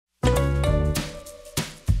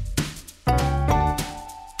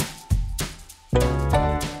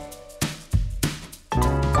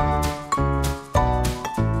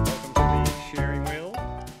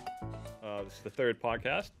third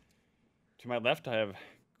podcast. To my left, I have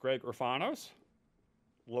Greg Orfanos,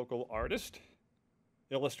 local artist,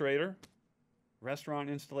 illustrator, restaurant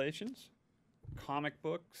installations, comic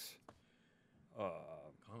books,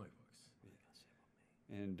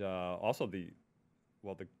 and also the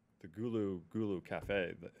Gulu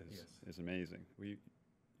Cafe that is amazing.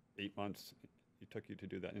 8 months it took you to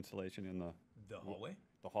do that installation in the hallway.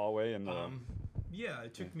 The hallway and the yeah,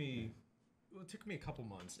 it took me. Well, it took me a couple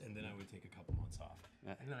months, and then I would take a couple months off,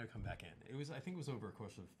 and then I would come back in. I think it was over a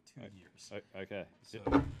course of 2 years. Okay. So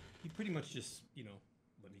he pretty much just,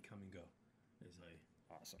 let me come and go.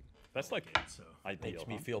 Awesome. That's like ideal. Makes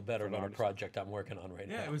me feel better about a project I'm working on right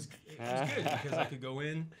now. Yeah, it was good because I could go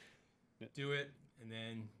in, do it, and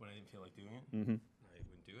then when I didn't feel like doing it, I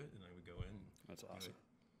would do it, and I would go in. That's awesome.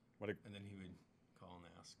 And then he would call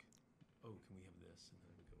and ask, "Oh, can we have this?" And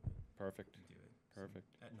then I would go in. Perfect. And do it. Perfect.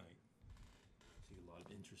 So at night, see a lot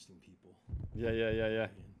of interesting people.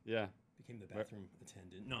 Yeah. Became the bathroom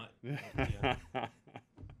attendant. Not.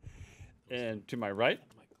 And to my right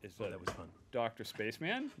is that was fun. Dr.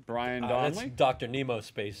 Spaceman, Brian That's Donnelly. Dr. Nemo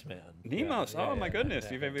Spaceman. Nemos. My goodness.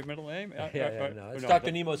 Do you have a middle name? No. It's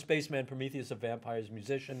Dr. Nemo Spaceman, Prometheus of Vampires,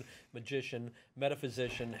 musician, magician,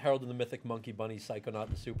 metaphysician, herald of the mythic monkey bunny, psychonaut,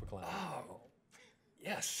 and superclown. Oh,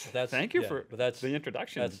 yes. Thank you for the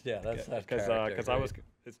introduction. That's because I was.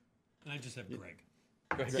 And I just have Greg.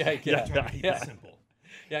 Yeah. Simple.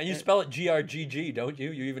 Yeah, and you spell it Grgg, don't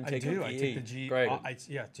you? You even take I take the G. Greg.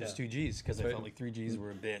 Just 2 G's because I felt like 3 G's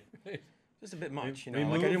were just a bit much. Like I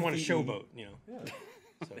Remove didn't want to the E. showboat. Yeah.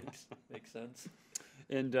 So makes sense.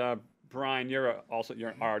 And Brian, you're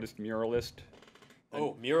an artist, muralist.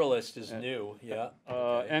 Oh, muralist is new. Yeah.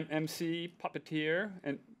 MC, puppeteer,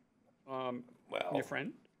 and your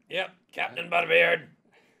friend. Yep, Captain Butterbeard.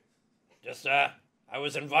 Just I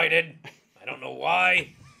was invited. I don't know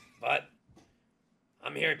why, but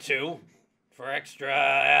I'm here too for extra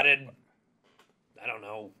added, I don't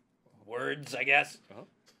know, words, I guess.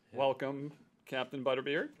 Welcome, Captain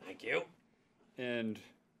Butterbeard. Thank you. And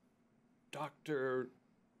Dr.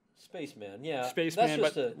 Spaceman, yeah. Spaceman,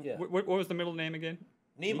 that's but what was the middle name again?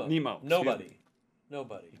 Nemo. Nemo. Nobody.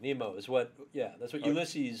 Nemo is what, that's what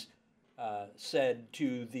Ulysses said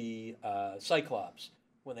to the Cyclops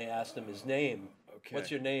when they asked him his name. Okay.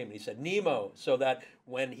 What's your name? And he said Nemo, so that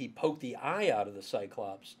when he poked the eye out of the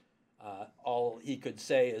Cyclops, all he could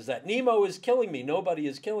say is that Nemo is killing me, nobody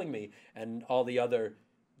is killing me, and all the other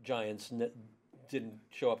giants didn't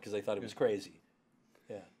show up because they thought it was crazy.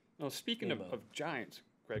 Yeah. Now, speaking of giants,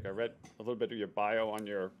 Greg, I read a little bit of your bio on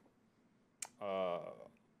your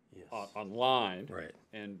online, Right.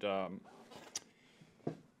 And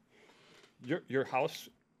your house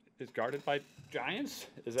is guarded by giants.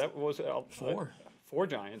 Is that what was it? 4. 4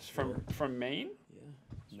 giants from Maine. Yeah.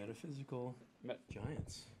 Metaphysical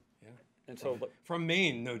giants. Yeah. And so from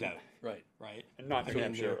Maine, no doubt. Right. And not New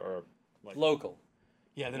Hampshire or local.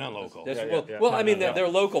 Yeah, they're not local. Well, I mean, they're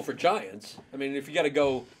local for giants. I mean, if you're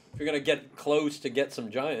gonna get close to get some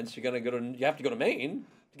giants, you have to go to Maine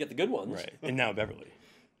to get the good ones. Right. And now Beverly.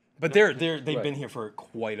 But they've been here for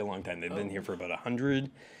quite a long time. They've been here for about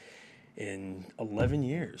 111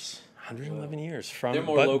 years. 111 years from, they're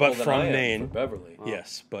more local but than from I am Maine. for Beverly.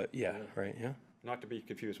 Yes, but right, yeah. Not to be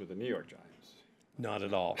confused with the New York Giants. Not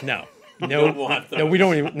at all. No, we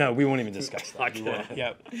don't even. No, we won't even discuss that. Okay.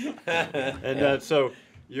 Yep. And so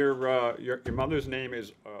your mother's name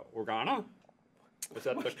is Organa. Is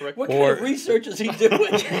that the correct? What kind of research is he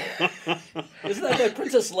doing? Isn't that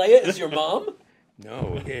Princess Leia is your mom?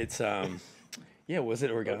 No, it's was it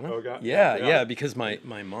Organa? Yeah. Yeah, because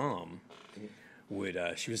my mom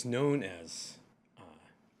she was known as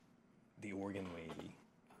the organ lady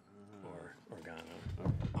or Organa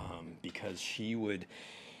because she would.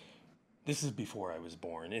 This is before I was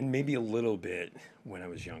born, and maybe a little bit when I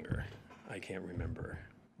was younger. I can't remember,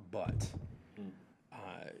 but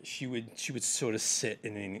she would sort of sit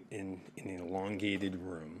in an elongated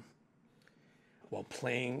room while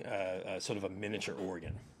playing sort of a miniature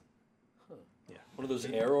organ. Huh. Yeah. One of those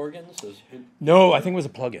air organs? No, I think it was a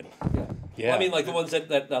plug-in. Yeah. Well, I mean, like the ones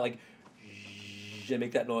that like they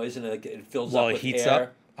make that noise and it fills up with it heats air.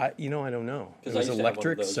 up. I don't know. It was I used to have one of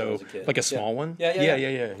electric, those when I was a kid. like a small one.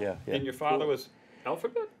 Yeah. And your father was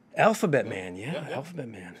Alphabet? Alphabet Man, Alphabet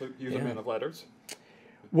Man. So he was a man of letters?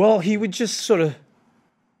 Well, he would just sort of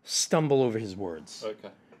stumble over his words. Okay.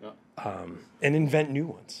 Yeah. And invent new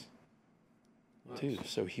ones. Too.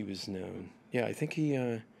 So he was known. Yeah, I think he.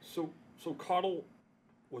 So Coddle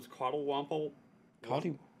was Coddlewomple.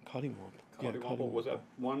 Coddlewomple. Was that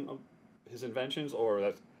one of his inventions, or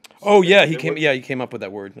that? Oh yeah, he came up with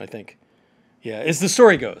that word. I think. Yeah, as the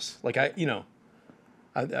story goes, like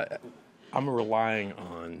I'm relying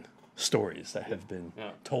on stories that have been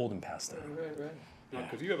Yeah. told and passed down. Right.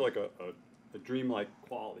 Because you have like a dreamlike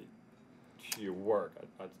quality to your work.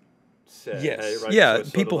 I'd say. Yes. Hey, right? Yeah. So it's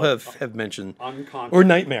sort People of like have mentioned unconscious. or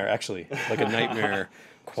nightmare actually, like a nightmare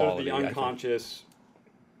quality. So I the think. unconscious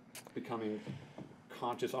becoming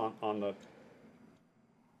conscious on the.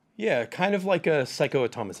 Yeah, kind of like a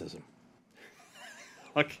psychoautomatism.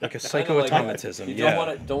 Okay. Like a Kinda like that. psychoautomatism. You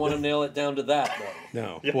yeah. don't want to nail it down to that though.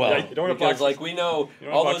 No. Yeah, Well, yeah, you don't want to Because box like we know you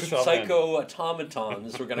don't all box those yourself in.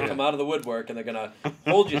 psycho-automatons were going to come out of the woodwork and they're going to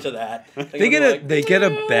hold you to that. they get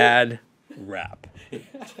a bad rap.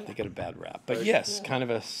 They get a bad rap. But yes, kind of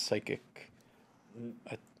a psychic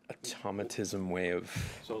automatism way of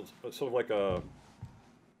So it's sort of like a.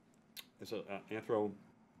 Is it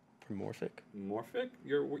anthropomorphic. anthropomorphic?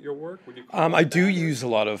 Your work? Would you? Call I it do that? use a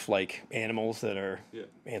lot of like animals that are Yeah.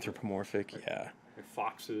 anthropomorphic. Yeah, Like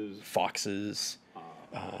foxes, foxes,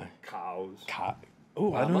 cows.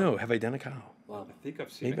 Oh, I don't know. Have I done a cow? I think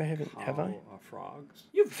I've seen. Maybe a I haven't- Cow, have I? Frogs.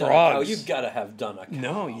 You've done a cow. Frogs. You've got to have done a cow.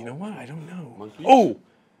 No, you know what? I don't know. Monkeys? Oh,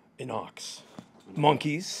 an ox.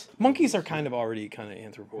 Monkeys. Monkeys are kind of already kind of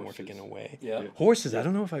anthropomorphic in a way. Yeah. Horses. I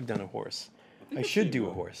don't know if I've done a horse. think I I've should seen do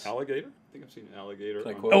a horse. Alligator? I think I've seen an alligator.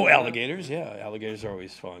 Can I on quote Oh, Yeah. alligators. Yeah, alligators are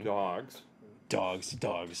always fun. Dogs.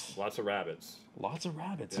 Dogs. Lots of rabbits. Lots of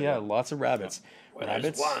rabbits. Yeah. Yeah, lots of rabbits. Well,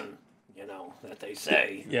 Rabbits. there's one, that they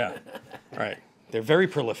say. Yeah. Right. They're very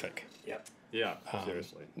prolific. Yep. Yeah,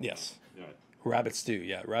 seriously. Yes. Yeah. Rabbit stew.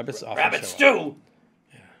 Yeah, rabbits often Rabbit show up. stew.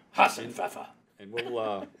 Hass and pfeffer. And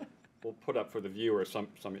we'll put up for the viewer some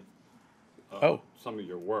of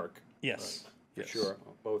your work. Yes. For Yes. sure.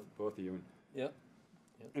 Both of you. Yep.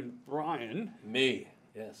 And Brian, Me.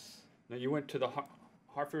 Yes. now you went to the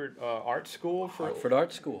Hartford Art School for. Hartford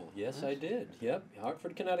Art School. Yes, I did. Yep.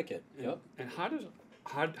 Hartford, Connecticut. Yep. And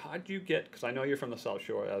how'd you get? Because I know you're from the South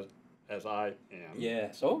Shore as I am.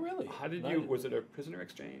 Yes. Oh, really? How did No, I you? didn't. Was it a prisoner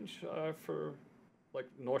exchange for, like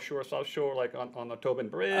North Shore, South Shore, like on the Tobin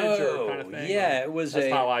Bridge or kind of thing? Yeah, it was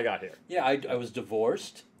That's how I got here. Yeah, I was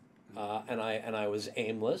divorced, and I was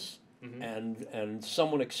aimless, and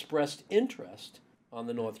someone expressed interest on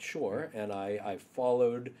the North Shore, and I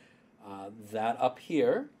followed that up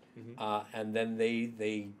here, and then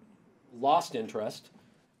they lost interest,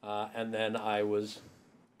 and then I was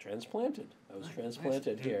transplanted. I was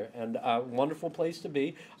transplanted here, and a wonderful place to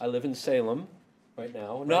be. I live in Salem right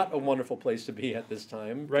now. Not a wonderful place to be at this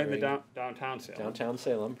time. Right in the during- downtown Salem. Downtown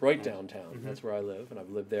Salem, right downtown. That's where I live, and I've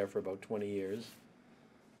lived there for about 20 years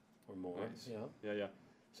or more. Nice. Yeah. Yeah.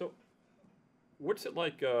 So, what's it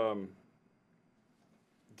like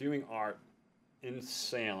doing art in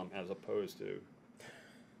Salem as opposed to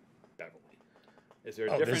Beverly? Is there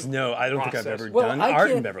a difference? I don't think I've ever Well, done I art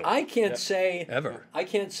in can't. Beverly. I can't say. Ever. I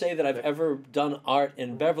can't say that I've ever done art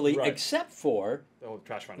in Beverly, Right. except for The whole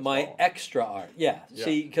trash find my extra art. Yeah. Yeah.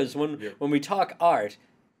 See, because when Yeah. we talk art,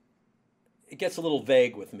 it gets a little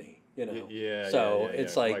vague with me. Yeah, So yeah,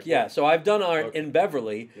 it's yeah. like, Like, yeah. So I've done art okay. in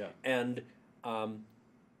Beverly, Yeah. and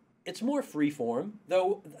it's more freeform.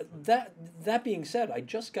 Though that being said, I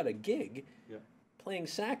just got a gig Yeah. playing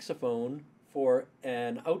saxophone for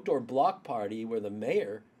an outdoor block party where the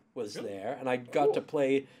mayor was Really? there, and I got Cool. to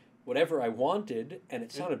play whatever I wanted, and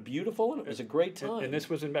it sounded beautiful, and it was a great time. And this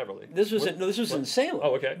was in Beverly. This was in Salem.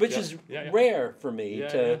 Oh, okay. Which Yeah. is Yeah, yeah. rare for me Yeah,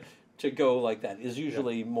 to yeah. to go like that. Is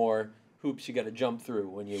usually more hoops you got to jump through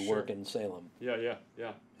when you Sure. work in Salem. Yeah.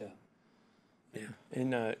 Yeah.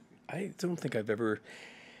 And I don't think I've ever.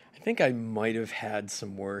 I think I might have had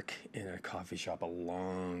some work in a coffee shop a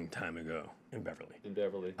long time ago in Beverly. In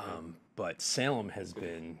Beverly. But Salem has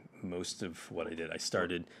been most of what I did. I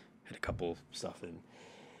had a couple stuff in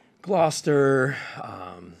Gloucester,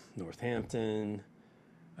 Northampton,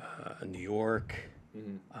 New York,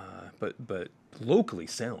 but locally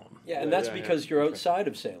Salem. Yeah, and Yeah, that's yeah, because yeah. you're outside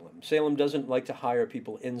of Salem. Salem doesn't like to hire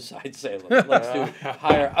people inside Salem. It likes to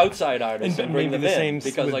hire outside artists and bring maybe them the in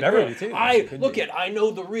same because with like Beverly, too. Could look be. I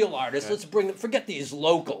know the real artists. Let's bring them. Forget these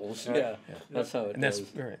locals. Yeah, that's how it And that's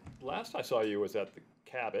goes. right. Last I saw you was at the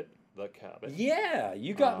Cabot. The Cabot. Yeah,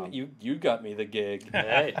 you got me. You got me the gig.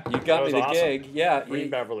 Hey, You that got was me the awesome. gig. Yeah, Green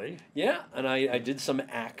Beverly. yeah, and I did some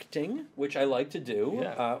acting, which I like to do.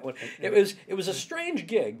 Yeah. It was a strange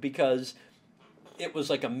gig because it was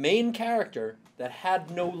like a main character that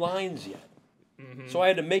had no lines yet. So I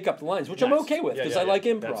had to make up the lines, which I'm Nice. okay with Yeah, because yeah, I like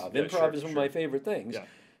yeah. improv. Yeah, Improv sure, is one of sure. my favorite things. Yeah.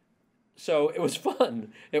 So it was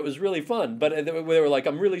fun. It was really fun. But they were like,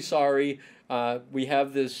 "I'm really sorry. We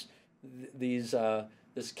have this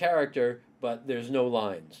character, but there's no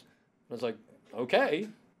lines." I was like, "Okay."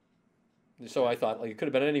 So I thought like it could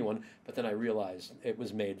have been anyone, but then I realized it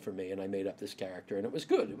was made for me, and I made up this character, and it was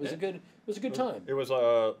good. It was a good time. It was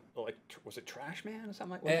like was it Trash Man or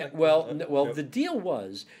something like that? Well, the deal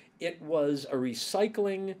was it was a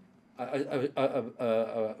recycling,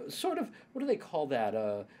 sort of what do they call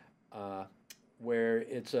that? Where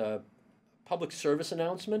it's a public service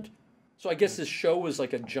announcement. So I guess this show was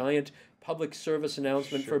like a giant public service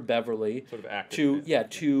announcement for Beverly Sort of active,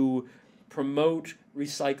 to promote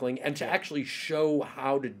recycling and to actually show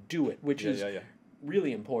how to do it, which is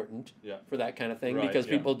really important for that kind of thing, because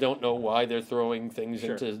people don't know why they're throwing things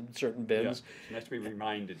into certain bins. It has to be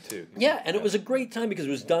reminded too. Yeah, and it was a great time because it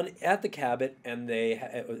was done at the Cabot, and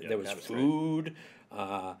there was food.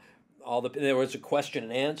 There was a question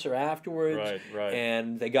and answer afterwards,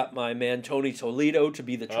 and they got my man Tony Toledo to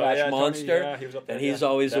be the trash monster, Tony, he was up there, and he's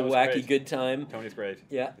always a wacky good time. Tony's great.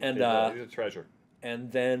 Yeah, and he's a treasure.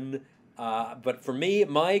 And then, but for me,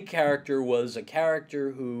 my character was a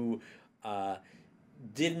character who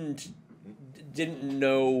didn't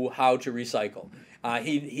know how to recycle.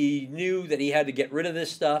 He knew that he had to get rid of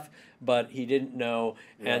this stuff, but he didn't know,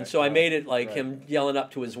 and so I made it like him yelling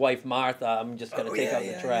up to his wife Martha, "I'm just going to take out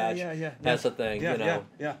the trash." That's the thing, you know.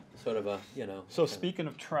 Sort of a, you know. So speaking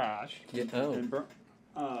of trash, for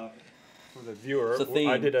the viewer, It's a theme.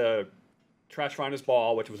 I did a Trash Finders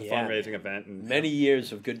Ball, which was a fundraising event, and many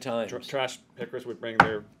years of good times. Trash pickers would bring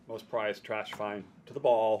their most prized trash find to the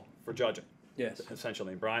ball for judging. Yes.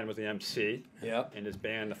 Essentially, Brian was the MC. Yep. And his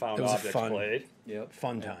band, the Found It was Objects, played. Yep.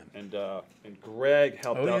 Fun time. And Greg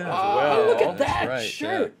helped out as Oh, well. look at that right,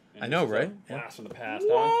 shirt. And I know, it's a right? Blast from the past,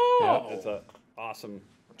 Whoa. huh? Yeah, it's an awesome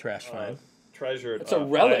Trash find. treasured It's a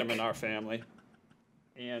relic. item in our family.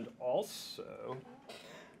 And also,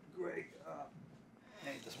 Greg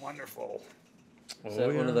made this wonderful. Is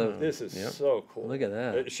that one of the? This is so cool. Look at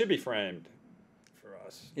that. It should be framed for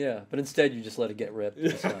us. Yeah, but instead you just let it get ripped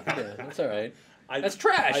and stuff. Yeah, that's all right. That's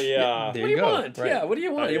trash. There what do you go. want? Right. Yeah, what do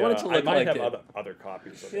you want? You want it to I look might like have it. other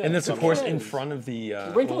copies of Yeah. it. And that's, of course, in Sometimes. front of the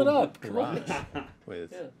Wrinkle it up. Come on. garage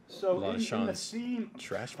with So a lot of in the Sean's theme of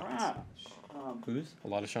trash finds. trash, Who's? A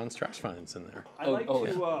lot of Sean's trash finds in there. I like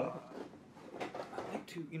to,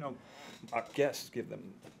 our guests give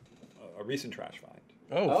them a recent trash find.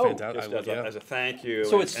 Oh, fantastic. Just as a thank you.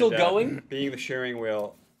 So it's still going? Being the sharing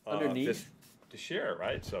wheel. Underneath? Just to share,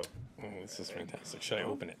 right? So. Oh, this is fantastic. Should I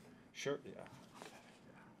open it? Sure, yeah.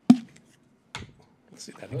 Let's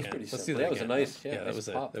do that was again. pretty Let's do simple. that That was a again. nice- Yeah, nice that was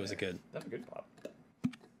pop a good. That's a good pop.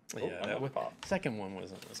 Yeah, that another was, pop. second one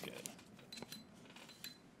wasn't as good.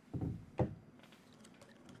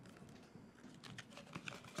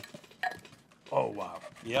 Oh wow.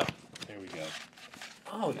 Yep. There we go.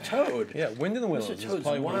 Oh, Toad. Yeah, Wind in the Willows Mr. is Toad's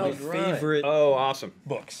probably one of my Wild Ride. favorite Oh, awesome.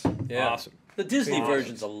 books. Yeah. Awesome. The Disney Awesome.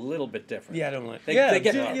 version's a little bit different. Yeah, I don't like. They yeah, take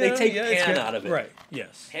it's Pan good. out of it. Right.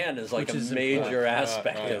 Yes. Pan is like Which a is major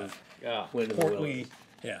aspect right. of Yeah. Wind in the Portly. Willows.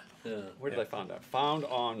 Yeah. Yeah. Where did I find that? Found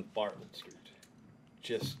on Bartlett Street.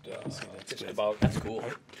 Just good. about. That's cool.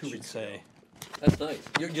 2 weeks say. That's nice.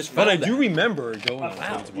 You just But I found do that. remember going on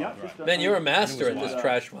Wow. Toad's Wild Ride. Man, you're a master at this wild.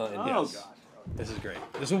 trash find. Oh, Yes. God. This is great.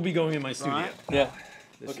 This will be going in my studio. Right. Yeah.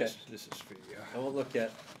 This Okay. This is for you. I won't look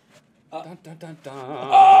yet. Dun, dun, dun, dun.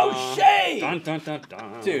 Oh, shade! Dun, dun, dun,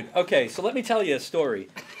 dun. Dude, okay, so let me tell you a story.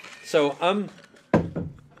 So I'm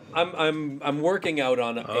working out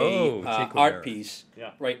on a Tinklebell. art piece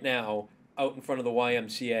Yeah. right now out in front of the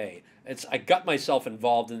YMCA. I got myself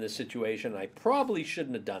involved in this situation. I probably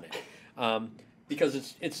shouldn't have done it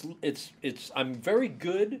because I'm very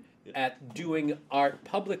good at doing art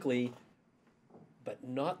publicly, but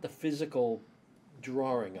not the physical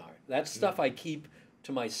drawing art. That's stuff I keep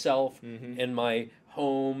to myself in my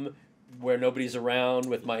home where nobody's around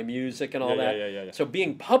with my music and all that. Yeah. So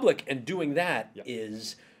being public and doing that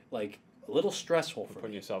is like a little stressful for Putting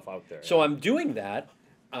me. yourself out there. So I'm doing that,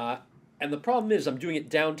 and the problem is I'm doing it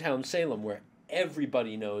downtown Salem where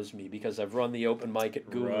everybody knows me because I've run the open mic at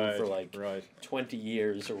Google for like 20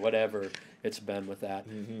 years or whatever it's been with that.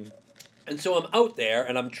 And so I'm out there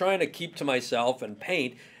and I'm trying to keep to myself and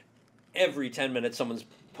paint. Every 10 minutes someone's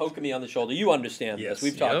poking me on the shoulder. You understand Yes. this.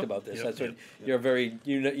 We've talked Yep. about this. Yep. That's what Yep. you're very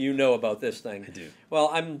you know about this thing. I do. Well,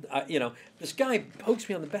 this guy pokes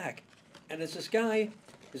me on the back, and it's this guy.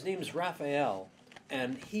 His name's Raphael,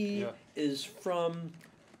 and he is from.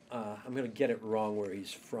 I'm gonna get it wrong where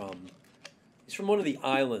he's from. He's from one of the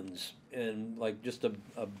islands in like just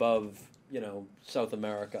above South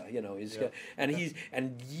America. He's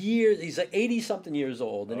he's like 80-something years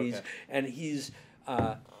old, and he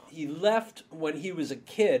left when he was a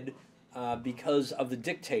kid because of the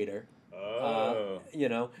dictator. Oh.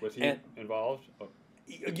 Was he involved? Oh.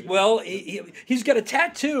 Well, he's got a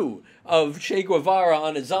tattoo of Che Guevara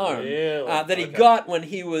on his arm Really? that he Okay. got when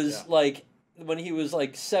he was Yeah. when he was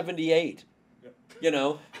like 78. You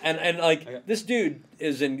know, and like this dude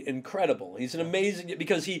is incredible. He's an amazing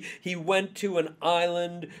because he went to an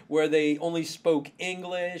island where they only spoke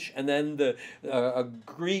English, and then the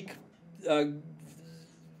Greek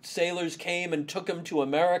sailors came and took him to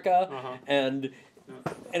America, and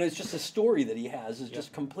it's just a story that he has is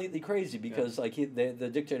just completely crazy because like the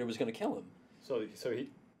dictator was going to kill him. So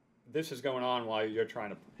this is going on while you're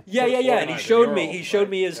trying to. Yeah. And he organize a showed me. mural, He showed right?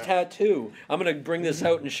 me his Yeah. tattoo. I'm gonna bring this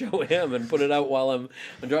out and show him and put it out while I'm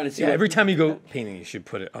trying to see. Yeah, what- every time you go painting, you should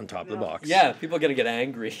put it on top of the box. Yeah, people are gonna get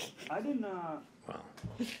angry. I didn't. Wow.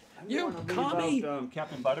 You want to commie. about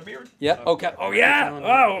Captain Butterbeard. Yeah. Okay. Oh yeah.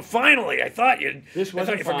 Oh, finally! I thought you. This was.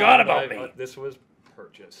 you forgot about me. This was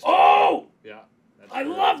purchased. Oh, Yeah. that's I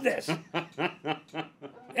great. love this.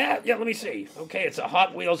 Yeah. Let me see. Okay, it's a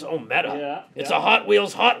Hot Wheels. Oh, meta. Yeah, It's yeah. a Hot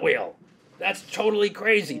Wheels Hot Wheel. That's totally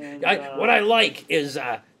crazy. And, What I like is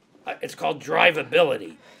it's called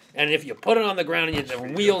drivability. And if you put it on the ground and the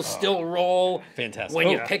wheels still roll Fantastic. when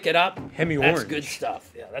you Oh, pick it up, Hemi that's orange. good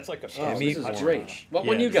stuff. Yeah, that's like a. Oh, Hemi this is orange. great. What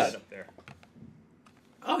one Yeah, you this got? Up there.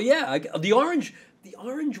 Oh yeah, the orange. The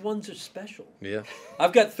orange ones are special. Yeah.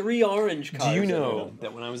 I've got 3 orange cars. Do you at know home.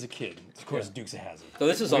 that when I was a kid, of course, Dukes of Hazzard. So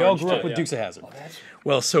this is We all orange. grew up too. with yeah. Dukes of Hazzard.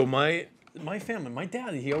 Well, so my family, my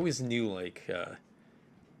dad, he always knew like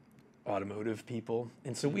automotive people,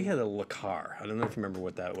 and so we had a Lacar. I don't know if you remember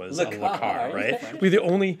what that was. A Lacar, Lacar, right? We're the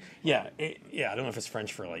only. Yeah, I don't know if it's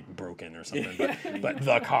French for like broken or something, but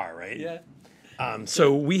the car, right? Yeah.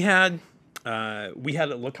 So we had a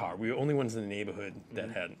Lacar. We were the only ones in the neighborhood that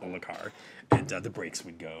had a Lacar, and the brakes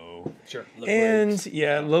would go. Sure. And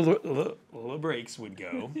little brakes would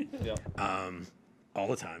go Yeah. all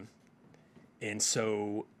the time. And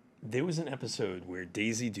so there was an episode where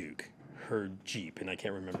Daisy Duke, her Jeep, and I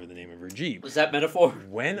can't remember the name of her Jeep, Was that metaphor?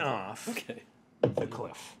 went off Okay. the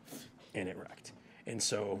cliff and it wrecked. And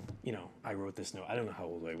so, I wrote this note. I don't know how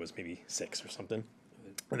old I was, maybe 6 or something.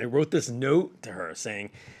 And I wrote this note to her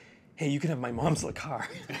saying, hey, you can have my mom's car.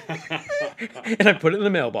 And I put it in the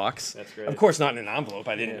mailbox. That's great. Of course, not in an envelope.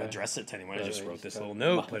 I didn't address it to anyone. I just right. wrote this little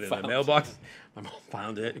note, Mom put it in the found mailbox. My mom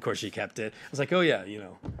found it. Of course, she kept it. I was like, oh, yeah,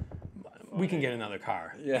 we can get another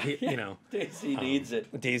car. Yeah. Daisy needs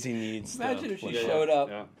it. Daisy needs Imagine the if she Lacar. showed up.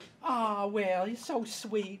 Yeah. Oh, well, he's so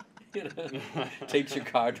sweet. Takes your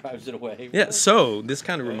car, drives it away. Yeah, so this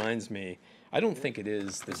kind of reminds me. I don't think it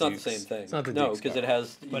is the It's not the Duke's- same thing. It's not the no, Duke's because car. it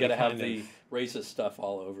has. You But got to it have kind the of- racist stuff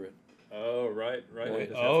all over it. Oh right.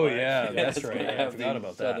 That's Oh why- yeah, that's it's right. gonna Yeah, I have forgot the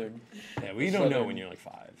about southern- that. Yeah, we don't know southern- when you're like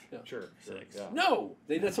 5. Sure. 6. Yeah. No,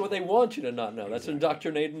 that's what they want you to not know. That's what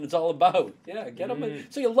indoctrinating is all about. Yeah, get them.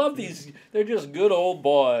 So you love these. They're just good old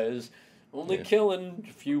boys, only Yeah. killing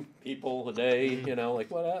a few people a day.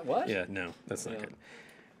 Like what? What? Yeah, no, that's not Yeah. good.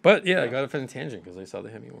 But yeah, I got off on a tangent because I saw the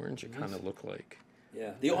Hemi orange. It kind of looked like.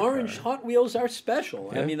 Yeah, the orange Hot Wheels are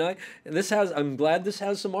special. I Yeah. mean, I'm glad this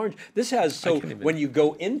has some orange. This has so can't even- when you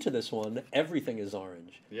go into this one, everything is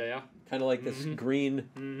orange. Yeah. Kind of like this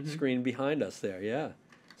green screen behind us there. Yeah,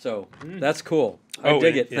 so Mm. that's cool. I Oh,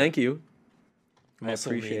 dig and- it. yeah. Thank you. I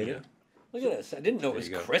Muscle appreciate Mania. it. Look at this. I didn't know it was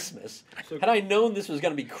you go. Christmas. Had I known this was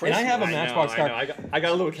going to be Christmas, I have a I Matchbox know, car. I know. I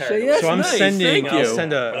got a little carried away. yes, So I'm nice, sending. thank I'll you.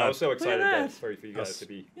 send But I a. was so excited that. for you guys to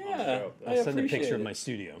be on the Yeah. show. I I'll send a appreciate picture of it. my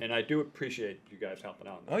studio. And I do appreciate you guys helping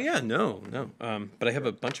out. Oh yeah, no. But I have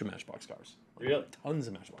a bunch of Matchbox cars. Really? Tons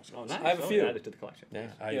of Matchbox Oh, cars. nice. I have a few. Add it to the collection. Yeah,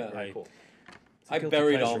 Yeah. I Cool. I guilty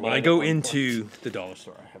buried pleasure. all When mine. I at go one into point. the dollar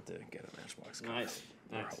store, I have to get a Matchbox car. Nice.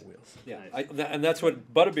 Or Nice. Hot Wheels. Yeah, Nice. and that's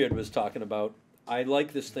what Butterbeard was talking about. I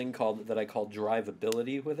like this thing that I call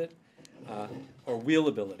drivability with it, or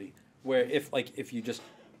wheelability, where if you just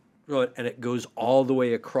throw it and it goes all the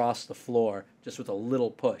way across the floor just with a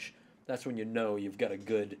little push, that's when you know you've got a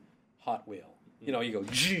good Hot Wheel. You go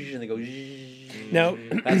zzzz, and they go zzzz. Now,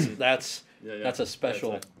 That's Yeah, yeah. that's a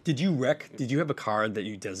special. That's did you wreck? Did you have a car that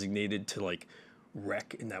you designated to like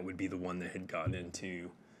wreck, and that would be the one that had gotten into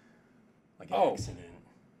like an Oh. accident?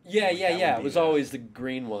 Yeah. would It be was the- always the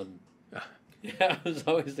green one. Yeah, it was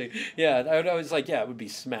always I would always it would be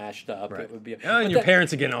smashed up. Right. It would be. Oh, but and your that-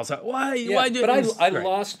 parents again also. Why? Yeah, Why did? but I right.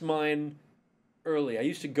 lost mine early. I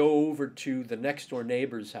used to go over to the next door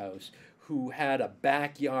neighbor's house who had a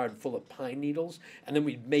backyard full of pine needles, and then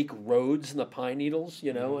we'd make roads in the pine needles,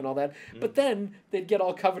 and all that. But then they'd get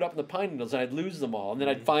all covered up in the pine needles, and I'd lose them all, and then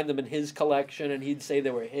I'd find them in his collection, and he'd say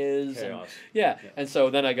they were his. And, Chaos. yeah, and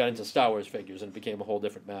so then I got into Star Wars figures, and it became a whole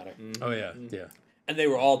different matter. Oh yeah, yeah. And they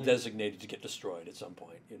were all designated to get destroyed at some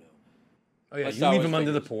point, Oh yeah, My you Star leave Wars them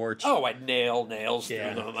under the figures. porch. Oh, I'd nail nails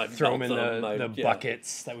yeah, through them. I'd throw them melt in them. the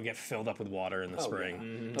buckets that would get filled up with water in the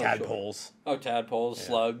spring. yeah. Mhm. Tadpoles. Oh, tadpoles,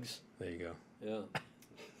 slugs. There you go. Yeah.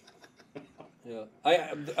 Yeah,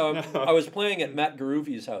 I was playing at Matt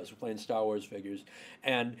Garufi's house. We're playing Star Wars figures,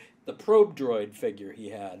 and the probe droid figure he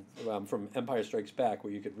had from Empire Strikes Back,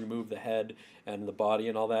 where you could remove the head and the body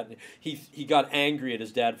and all that. He got angry at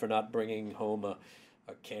his dad for not bringing home a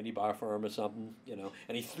candy bar for him or something, you know,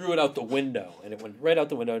 and he threw it out the window, and it went right out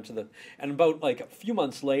the window into the. And about like a few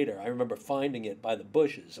months later, I remember finding it by the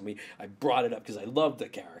bushes, and I brought it up because I loved the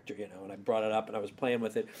character, you know, and I brought it up and I was playing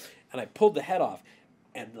with it, and I pulled the head off,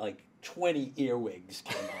 and like 20 earwigs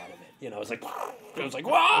came out of it. You know, it was like,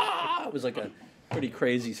 wow! It was like a pretty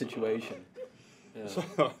crazy situation.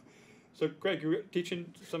 Yeah. So Greg, you're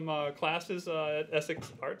teaching some classes at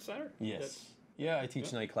Essex Art Center? Yes. Yeah, I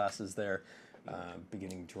teach night classes there,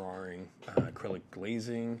 beginning drawing, acrylic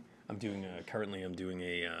glazing. Currently I'm doing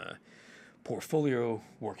a portfolio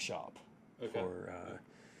workshop for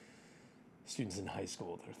students in high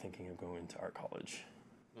school that are thinking of going to art college.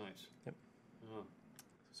 Nice. Yep. Oh,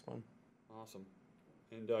 It's fun. awesome.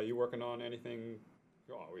 And you working on anything?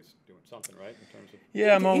 You're always doing something, right? In terms of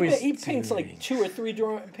Yeah, I'm always. He paints doing- like 2 or 3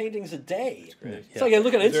 paintings a day. crazy. It's like I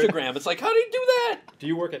look at Is there- Instagram. It's like, how do you do that? Do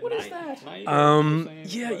you work at What night? is that? Night, or you're saying?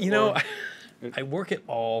 Yeah, Or- you know, or- I work at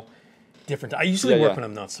all different. I usually Yeah, work yeah. when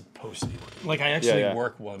I'm not supposed to be working. Like I actually yeah.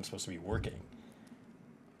 work while I'm supposed to be working.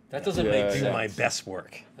 That doesn't Yeah, make yeah. sense. Do my best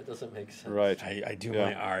work. That doesn't make sense. Right. I do Yeah.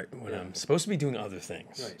 my art when I'm supposed to be doing other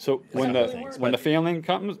things. Right. So when that the really work? when the feeling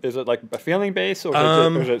comes, is it like a feeling base, or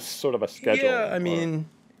is it sort of a schedule? Yeah, I mean,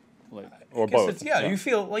 or guess both. it's- yeah, you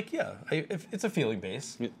feel like if it's a feeling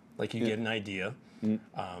base. Like you get an idea, and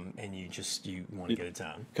you want to get it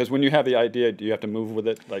down. Because when you have the idea, do you have to move with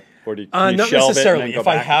it, like, or do you, Not shelve it and necessarily. then go If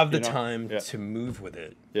I back, have the you know? time Yeah. to move with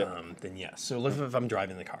it, Yeah. then yes. So if I'm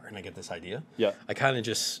driving the car and I get this idea, Yeah. I kind of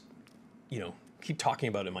just, keep talking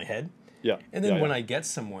about it in my head. Yeah. And then yeah, when yeah. I get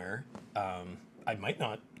somewhere, I might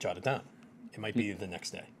not jot it down. It might be the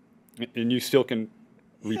next day. And you still can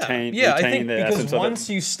retain, Yeah, I retain think the because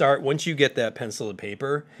essence once you get that pencil to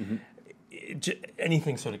paper,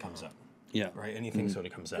 anything sort of comes up, of it. Yeah. right? Anything sort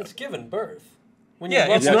of comes out. It's given birth. When Yeah,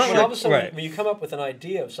 love it's it, not when all of like- a sudden right. when you come up with an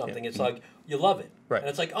idea of something, it's like you love it, Right. And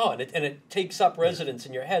it's like and it takes up residence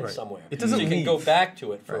in your head Right. somewhere. It doesn't so you can go leave. back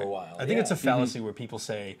to it for Right. a while. I think it's a Yeah. fallacy where people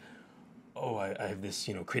say, "Oh, I have this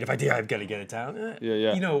creative idea. I've got to get it down."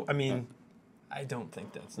 Yeah. I mean, I don't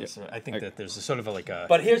think that's necessary. I think that there's a sort of like a.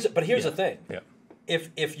 But here's the thing. Yeah.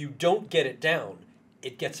 If you don't get it down,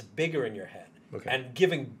 it gets bigger in your head, Okay. and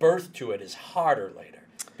giving birth to it is harder later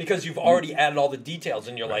because you've already added all the details,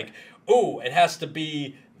 and you're like, "Oh, it has to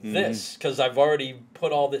be this because I've already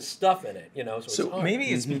put all this stuff in it." So it's So hard. maybe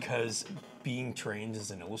it's because being trained as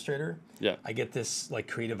an illustrator, Yeah. I get this like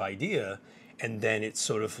creative idea, and then it's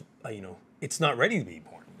sort of it's not ready to be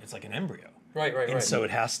born. It's like an embryo. Right. And so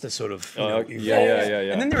it has to sort of yeah. evolve.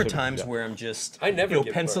 And then there are Sort of, times yeah. where I'm just I never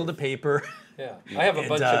give pencil birth. to paper. Yeah, I have a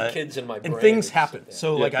bunch of kids in my brain. And things It's- happen. yeah.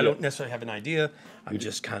 So like I yeah. don't necessarily have an idea. I'm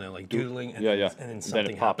just kind of like doodling, and Yeah, then, yeah. and then Then it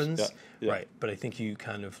something pops. happens. Yeah, yeah. Right. But I think you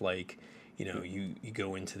kind of like, you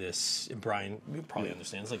go into this. And Brian probably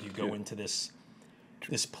understands. Like you go into this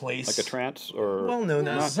place. Like a trance, or Well, no,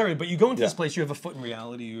 not necessarily. But you go into this Yeah. place. You have a foot in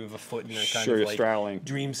reality. You have a foot in a kind Sure, of you're like straddling.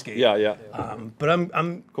 dreamscape. Yeah. But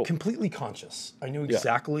I'm Cool. completely conscious. I know Yeah.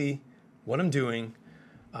 exactly what I'm doing,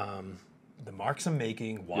 the marks I'm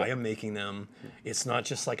making, why Yeah. I'm making them. It's not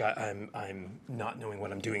just like I'm not knowing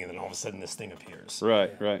what I'm doing and then all of a sudden this thing appears.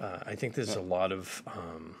 Right. I think there's a lot of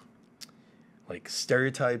like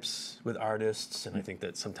stereotypes with artists, and I think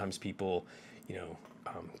that sometimes people,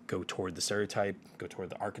 go toward the stereotype, go toward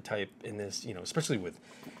the archetype in this, especially with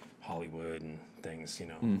Hollywood and things.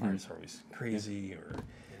 Artists are always crazy or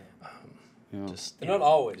just They're not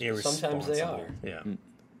always, but irresponsible. sometimes they are. Yeah.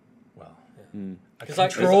 Well, Because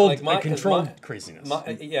controlled craziness.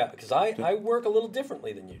 Because I work a little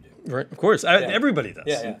differently than you do. Right, of course. Everybody does.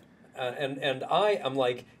 Yeah. And I am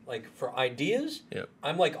like for ideas. Yep.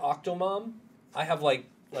 I'm like Octomom. I have like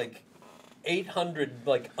 800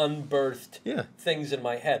 like unbirthed things in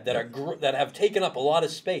my head that are that have taken up a lot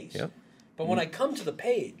of space. Yep. But when I come to the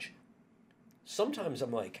page, sometimes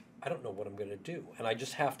I'm like, I don't know what I'm gonna do, and I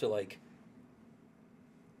just have to like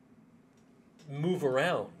move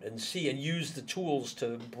around and see and use the tools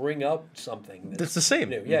to bring out something That's the same.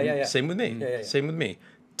 new. Yeah. Same with me. Yeah. Same with me.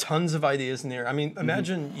 Tons of ideas in there. I mean,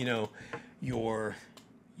 imagine,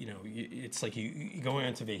 it's like you going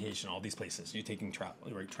on to vacation, all these places, you're taking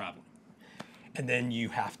traveling. And then you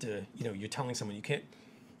have to, you're telling someone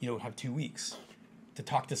you don't have 2 weeks. to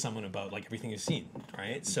talk to someone about like everything you've seen,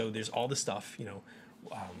 right? So there's all the stuff, you know,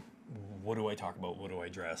 what do I talk about? What do I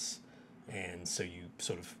address? And so you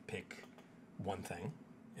sort of pick one thing,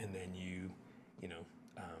 and then you know,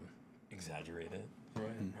 exaggerate it. Right.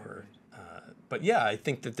 Or, but yeah, I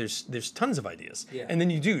think that there's tons of ideas. Yeah. And then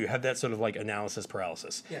you have that sort of like analysis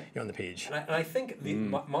paralysis on the page. And I think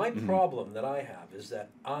my problem that I have is that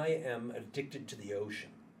I am addicted to the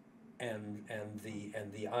ocean, and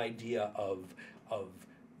the idea of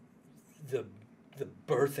the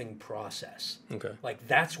birthing process. Okay. Like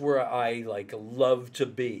that's where I like love to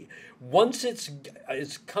be. Once it's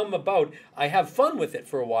come about, I have fun with it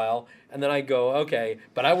for a while, and then I go, okay,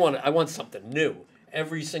 but I want something new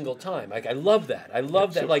every single time. Like I love that. I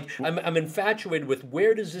love that. Like I'm infatuated with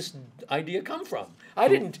where does this idea come from? I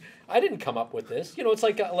didn't come up with this. You know, it's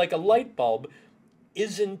like a light bulb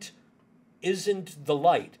isn't the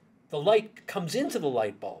light. The light comes into the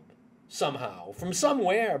light bulb somehow from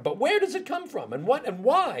somewhere, but where does it come from, and what, and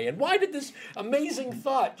why did this amazing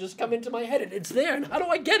thought just come into my head? It's there, and how do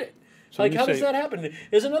I get it? So like how does that happen?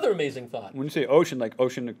 Here's another amazing thought. When you say ocean, like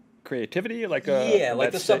ocean creativity, like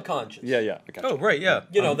like the subconscious. Yeah, I got you. Oh, right, yeah.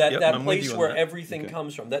 You know that I'm with place you on where that. everything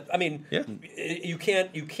comes from. That I mean, you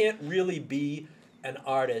can't really be an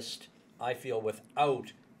artist, I feel,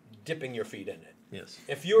 without dipping your feet in it. Yes.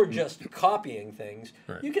 If you're just copying things,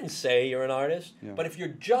 Right. you can say you're an artist, Yeah. but if you're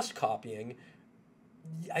just copying,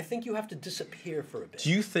 I think you have to disappear for a bit. Do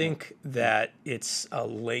you think that it's a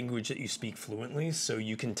language that you speak fluently, so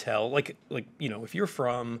you can tell, like you know, if you're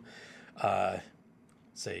from,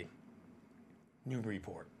 say,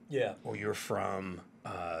 Newburyport, Yeah. or you're from,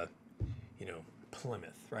 you know,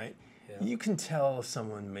 Plymouth, right? Yeah. You can tell if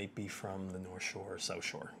someone might be from the North Shore or South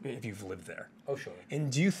Shore if you've lived there. Oh, sure.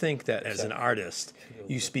 And do you think that as an Exactly. artist,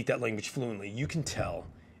 you speak that language fluently? You can tell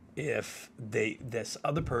if this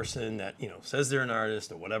other person that, you know, says they're an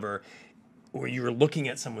artist or whatever, or you're looking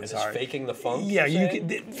at someone's It's art. faking the funk. Yeah, you're you saying?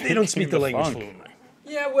 can, they don't speak the the language funk. fluently.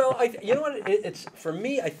 Yeah, well, you know what? It's for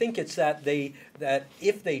me. I think it's that that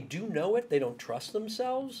if they do know it, they don't trust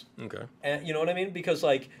themselves. Okay. And you know what I mean? Because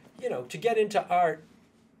like you know, to get into art,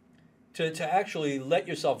 to actually let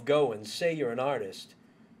yourself go and say you're an artist.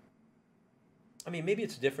 I mean, maybe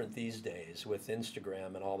it's different these days with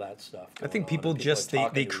Instagram and all that stuff. I think going on, people and are just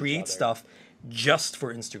talking they to each create other. stuff just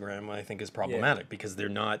for Instagram. I think is problematic because they're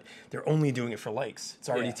only doing it for likes. It's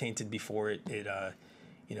already Yeah. tainted before it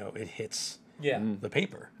you know, it hits Yeah. the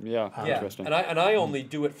paper. Yeah, Yeah, interesting. and I only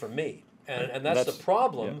do it for me, and that's the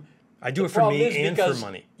problem. I do The it for problem me is and for because-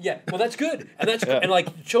 money. Yeah, well, that's good, and that's and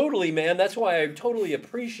like totally, man. That's why I totally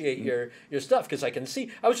appreciate your stuff because I can see.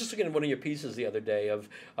 I was just looking at one of your pieces the other day of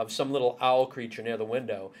some little owl creature near the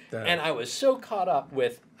window, and I was so caught up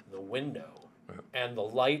with the window and the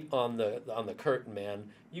light on the curtain, man.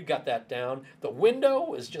 You got that down. The window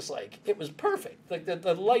was just like it was perfect. Like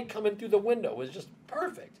the light coming through the window was just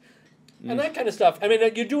perfect. And that kind of stuff. I mean,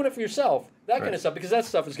 you're doing it for yourself. That kind of stuff, because that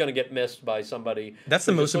stuff is going to get missed by somebody. That's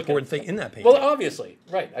the who's most just looking. important thing in that painting. Well, obviously,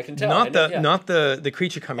 right? I can tell. not I know, the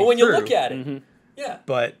creature coming But when through. you look at it, yeah.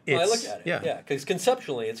 But When I it's look at it, yeah. because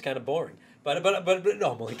conceptually it's kind of boring. But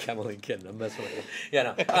no, I'm only kidding. I'm messing with you.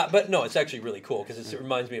 Yeah, no. But no, it's actually really cool because it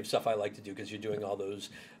reminds me of stuff I like to do because you're doing all those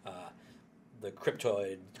the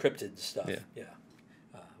cryptid stuff. Yeah.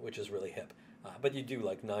 Which is really hip. But you do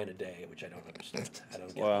like 9 a day, which I don't understand. I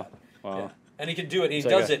don't get Wow. that. Wow. Yeah. And he can do it. He It's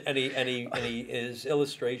does like it, and his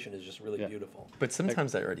illustration is just really beautiful. But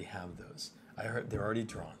sometimes I already have those. I heard they're already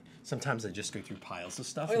drawn. Sometimes I just go through piles of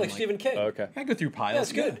stuff. Oh, and like I'm Stephen King. Okay. I go through piles.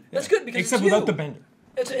 That's good. Yeah. That's good because except it's without you. the bender.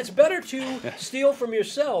 It's better to steal from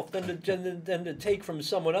yourself than to take from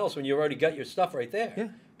someone else when you already got your stuff right there. Yeah.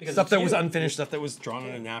 Because Stuff it's that was you. unfinished, stuff that was drawn on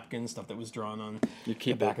a napkin, stuff that was drawn on You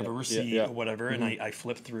keep the back it, of a yeah. receipt Yeah. or whatever, and I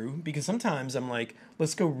flip through because sometimes I'm like,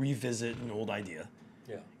 let's go revisit an old idea.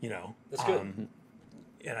 Yeah. You know, That's good.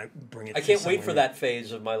 And I bring it. I to can't wait for someone. that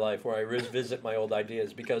phase of my life where I revisit my old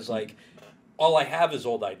ideas because like all I have is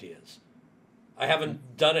old ideas. I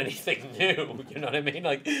haven't done anything new. You know what I mean?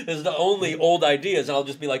 Like, there's the only old ideas, and I'll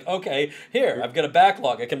just be like, okay, here, I've got a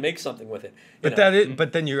backlog. I can make something with it. But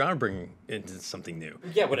but then you are bringing into something new.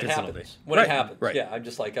 Yeah, when if it it's an happens. oldie. When Right, it happens. right. Yeah, I'm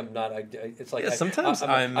just like, I'm not. It's like Yeah, sometimes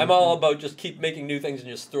I'm all about just keep making new things and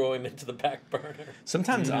just throw them into the back burner.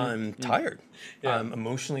 Sometimes I'm tired. Yeah. I'm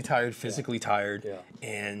emotionally tired, physically tired, Yeah.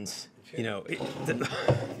 and you know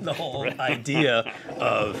the whole idea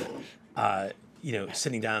of you know,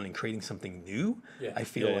 sitting down and creating something new. Yeah. I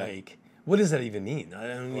feel Yeah. like, what does that even mean? I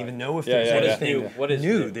don't even know if Yeah, there's yeah, What is anything new? What is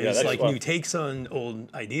new. new? There's that's like what- new takes on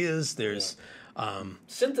old ideas. There's you know,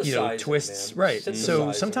 Synthesizing, twists. man. Right. So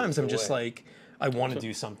Synthesizing sometimes is the I'm just way. like, I want to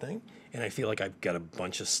do something, and I feel like I've got a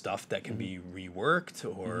bunch of stuff that can be reworked,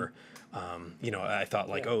 or you know, I thought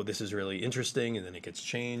like, oh, this is really interesting, and then it gets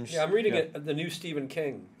changed. Yeah, I'm reading the new Stephen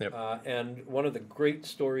King, Yep. and one of the great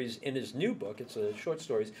stories in his new book, it's a short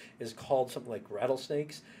stories, is called something like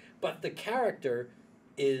Rattlesnakes, but the character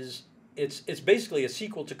is it's basically a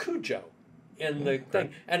sequel to Cujo. In the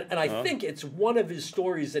thing, and I think it's one of his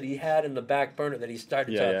stories that he had in the back burner that he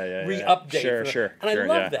started to re-update. Sure. And I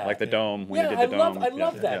love that. Like the dome. When you did the I dome.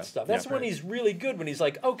 love that stuff. That's Yeah. when he's really good. When he's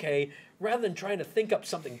like, okay, rather than trying to think up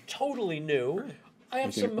something totally new, I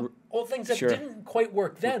have some old things that didn't quite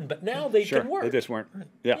work then, but now they can work. They just weren't.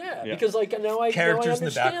 Yeah, because like now I Characters now I in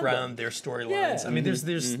the background, their storylines. Yeah. I mean,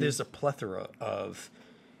 there's a plethora of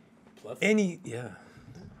any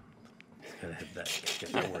gotta have that,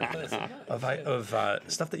 get that word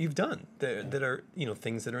of stuff that you've done that are, you know,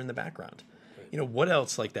 things that are in the background. You know, what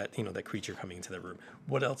else, like that, you know, that creature coming into the room?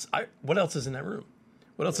 What else is in that room?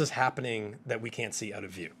 What else is happening that we can't see out of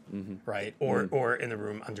view, right? Or in the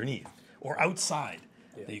room underneath, or outside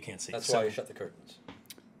that you can't see. That's why you shut the curtains,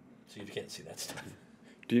 so you can't see that stuff.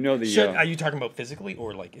 Do you know the? Are you talking about physically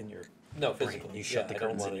or like in your? No, physically. You shut the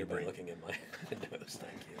curtains I don't in your want anybody brain. looking at my windows.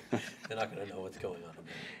 Thank you. They're not going to know what's going on.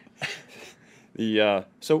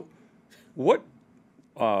 So, what?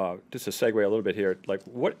 Just to segue a little bit here, like,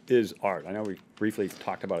 what is art? I know we briefly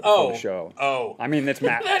talked about it before the show. Oh. I mean, it's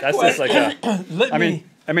that's just like a.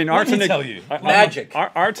 I mean, art's tell you. Magic.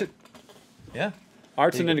 Art's Yeah.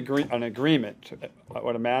 Art's an agreement. I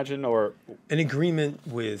would imagine, or An agreement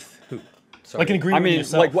with who? Like an I agreement with mean,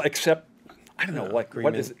 yourself. like what? Except I don't know, like what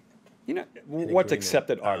agreement. is? You know, what's agreement.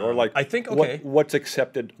 accepted art, or like I think, okay. what's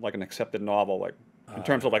accepted, like an accepted novel, like in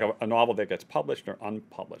terms of like a novel that gets published or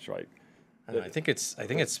unpublished, right? I don't know, I think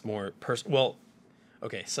it's more personal. Well,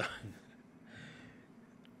 okay, so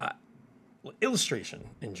illustration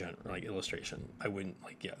in general, like illustration, I wouldn't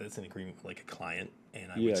like. Yeah, that's an agreement with like a client,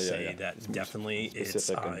 and I would say that definitely it's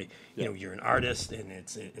specific and- you know, you're an artist and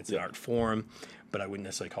it's an art form, but I wouldn't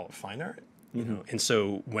necessarily call it fine art. You know, and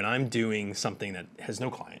so when I'm doing something that has no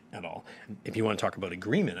client at all, if you want to talk about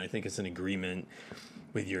agreement, I think it's an agreement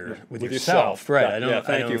with yourself, right? Yeah, I don't. yeah,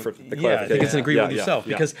 thank I you don't, for the Yeah, I think clarification. it's an agreement with Yeah, yourself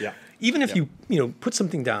yeah, because yeah. even if you put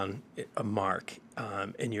something down, a mark,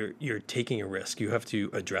 and you're taking a risk, you have to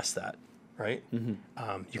address that, right? You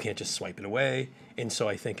can't just swipe it away, and so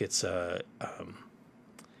I think it's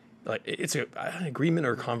like it's an agreement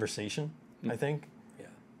or a conversation. I think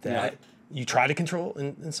that you try to control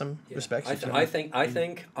in some respects. I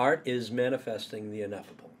think art is manifesting the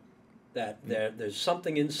ineffable. That there's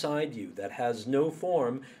something inside you that has no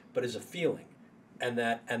form but is a feeling, and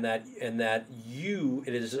that it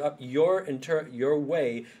is up your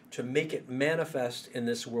way to make it manifest in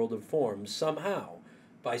this world of form somehow,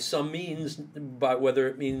 by some means, by whether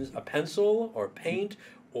it means a pencil or paint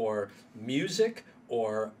or music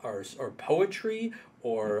or poetry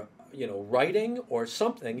or writing or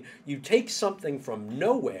something. You take something from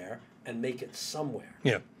nowhere and make it somewhere.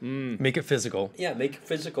 Yeah, make it physical. Yeah, make it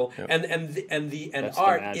physical. Yeah. And That's the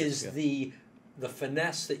art magic, is yeah. the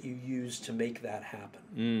finesse that you use to make that happen.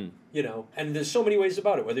 And there's so many ways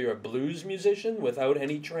about it. Whether you're a blues musician without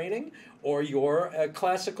any training, or you're a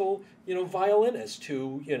classical, violinist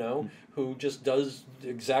who just does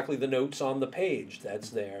exactly the notes on the page that's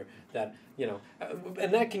there. And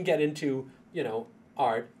that can get into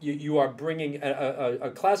art. You are bringing a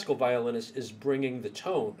classical violinist is bringing the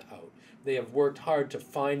tone out. They have worked hard to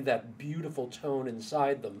find that beautiful tone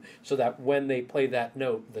inside them, so that when they play that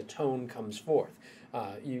note, the tone comes forth.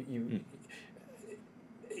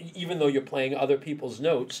 Even though you're playing other people's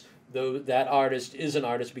notes, though that artist is an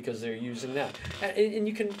artist because they're using that, and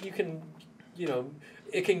you can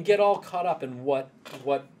it can get all caught up in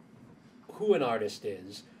who an artist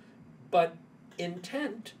is, but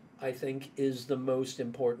intent, I think, is the most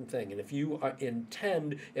important thing. And if your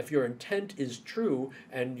intent is true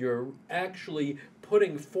and you're actually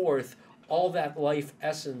putting forth all that life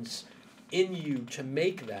essence in you to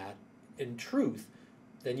make that in truth,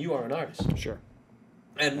 then you are an artist. Sure.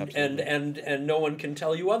 And no one can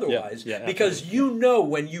tell you otherwise, because absolutely.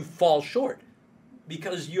 when you fall short,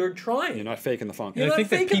 because you're trying. You're not faking the funk. And I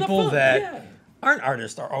think that people that aren't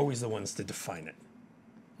artists are always the ones to define it.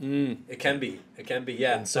 It can be,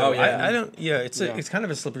 yeah. And so yeah. I don't. Yeah, it's kind of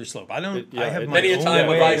a slippery slope. I have my many a own time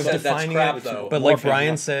way have I of said that's defining crap, it. though. But like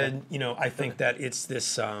Brian said, I think that it's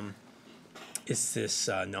this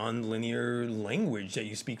non-linear language that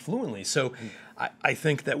you speak fluently. So I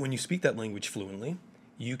think that when you speak that language fluently,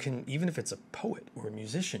 you can, even if it's a poet or a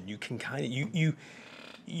musician, you can kind of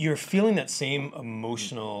you're feeling that same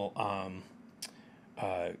emotional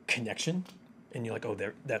connection, and you're like, oh,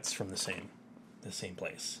 that's from the same the same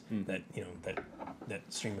place. That that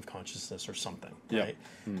stream of consciousness or something. Yeah.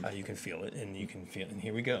 Right. You can feel it, and you can feel. And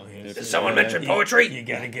here we go. Did someone mention poetry? You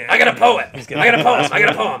gotta get. I got a poet. I got a poem. I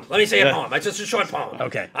got a poem. Let me say a poem. It's just a short poem.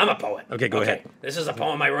 Okay. I'm a poet. Okay, go ahead. This is a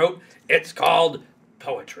poem I wrote. It's called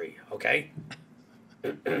Poetry. Okay.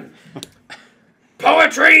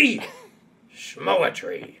 Poetry.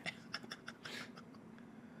 Schmoetry.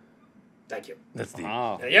 Thank you. That's the.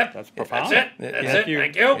 Wow. Yep. That's profound. That's it. That's it. Thank you.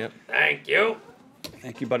 Thank you. Yep. Thank you.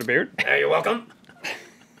 Thank you, Butterbeard. You're welcome.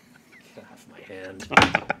 Get off my hand.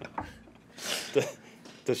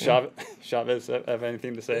 Does Chavez have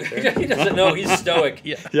anything to say there? He doesn't know. He's stoic.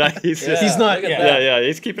 Yeah. Yeah, he's He's not. look at Yeah. that. yeah,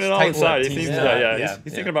 he's keeping it all inside. He tight-lipped. seems, He's he's yeah.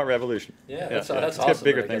 thinking about revolution. Yeah, that's He's got awesome.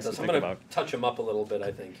 bigger that he things gets to this. I'm think gonna about. touch him up a little bit.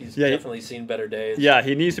 I think he's Yeah, definitely seen better days. Yeah,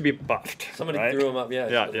 he needs to be buffed. Somebody right? threw him up. Yeah.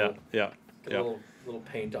 Yeah, just yeah, a yeah, little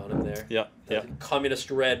paint on him there. yeah, yeah.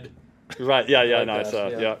 Communist red. Right. Yeah, yeah. like No, it's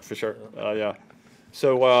that, yeah. yeah, for sure. Yeah.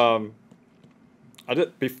 So I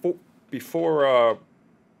did before.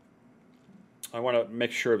 I want to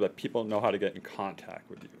make sure that people know how to get in contact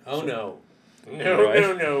with you. Oh So- no.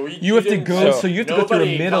 Right. No. You have to didn't- go. So you have to go through a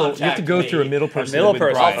Nobody middle. You have to contact go me. through a middle person. middle with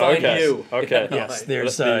person. Brian. I'll find Okay. you. Okay. Yeah, Yes,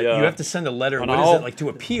 there's. Let me, You have to send a letter. and What is I'll- it like to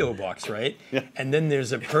a PO box, right? Yeah. And then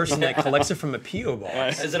there's a person that collects it from a PO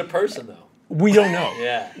box. Is it a person though? We don't know.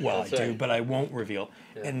 Yeah, Well, I that's do, right. but I won't reveal.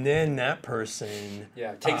 Yeah. And then that person.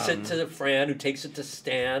 Yeah, takes it to Fran, who takes it to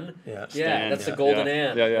Stan. Yeah. Yeah, that's the yeah. golden Yeah.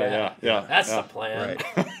 ant. Yeah. That's yeah. the plan.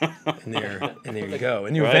 Right. And there you go.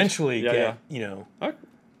 And you Right. eventually Yeah, get, yeah.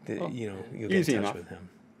 the, Oh, you'll get easy in touch enough. with him.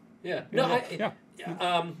 Yeah. No, Yeah.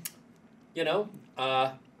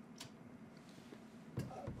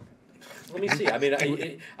 let me see. I mean,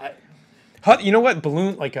 You know what?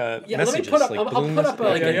 Balloon, like a yeah. messages. Let me put up. like I'll balloon put up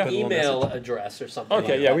messages. like Yeah, an yeah. Put a little email message. address or something.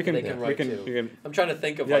 Okay. like Yeah, that we can. They can write You to. can. I'm trying to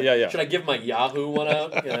think of. Yeah, like, yeah. Should I give my Yahoo one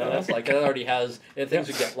out? That's like it already has. And things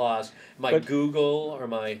would get lost. My But- Google or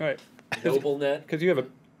my Right. NobleNet. Because you have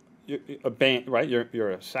a band, right?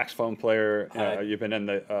 You're a saxophone player. I- You've been in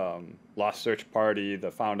the Lost Search Party,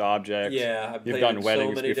 the Found Objects. Yeah, I've You've played done in weddings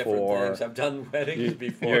so many before. different things. I've done weddings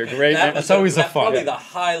before. You're great. That That's was always a that's fun. Probably Yeah. the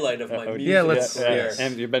highlight of my music Yeah, let's- career. yes.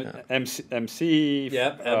 And you've been MC.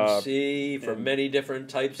 Yep, MC for and- many different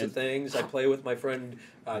types of and- things. I play with my friend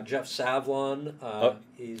Jeff Savlon.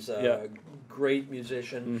 He's a yeah. great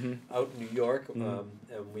musician out in New York, and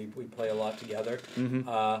we play a lot together.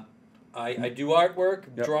 I do artwork,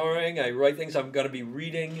 Yep. drawing. I write things. I'm going to be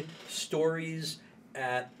reading stories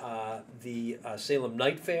at the Salem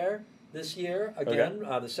Night Fair this year again,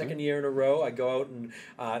 the second year in a row. I go out and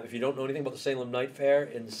if you don't know anything about the Salem Night Fair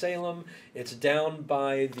in Salem, it's down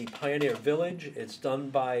by the Pioneer Village. It's done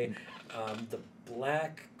by the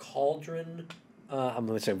Black Cauldron. I'm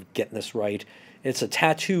going to say I'm getting this right. It's a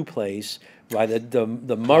tattoo place by the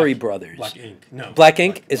Murray brothers. Black ink. No. Black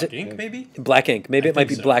ink? Is Black it ink, maybe? Black ink? Maybe it might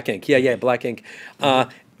be think so. Black ink. Yeah, Black ink.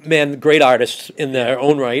 Man, great artists in their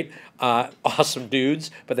own right. Awesome dudes.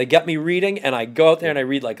 But they get me reading, and I go out there and I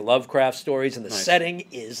read like Lovecraft stories, and the setting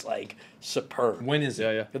is like superb. When is it?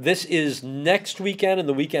 Yeah. This is next weekend and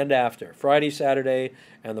the weekend after. Friday, Saturday,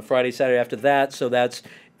 and the Friday, Saturday after that. So that's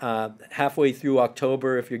halfway through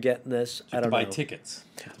October if you're getting this. I don't Buy know. tickets.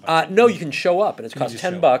 No, you can show up, and it's cost just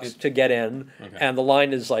 $10 show up. to get in, Okay. and the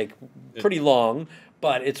line is like pretty long,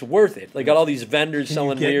 but it's worth it. They got all these vendors Can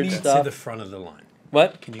selling you get weird me stuff. to the front of the line?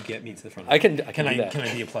 What? Can you get me to the front? I can. Can do I? that. Can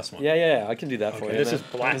I be a plus one? Yeah, I can do that for Okay. you. This man. is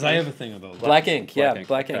Black. Because I have a thing about Black ink. Yeah, Black ink.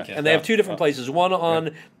 Black ink, Okay. and they have Yeah. two different places. One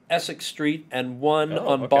on Essex Street and one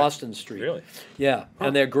on okay. Boston Street. Really? Yeah,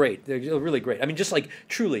 and they're great. They're really great. I mean, just like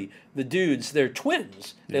truly, the dudes, they're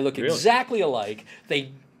twins. They look Really? exactly alike.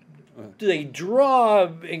 They draw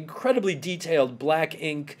incredibly detailed black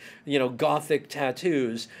ink, gothic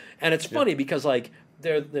tattoos, and it's funny because like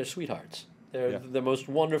they're sweethearts. They're the most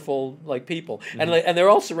wonderful people, and they're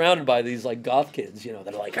all surrounded by these like goth kids, that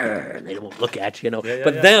are like "Arr," they won't look at you,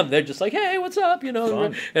 But them, they're just like, hey, what's up, Fun.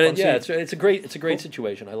 And Fun it's a great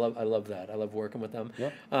situation. I love that. I love working with them.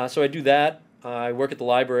 Yeah. So I do that. I work at the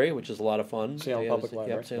library, which is a lot of fun. Salem Public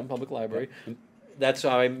Library. Yep, Salem Public Library. That's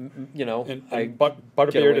how And I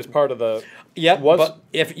Butterbeard away is part of the. Yep, was- but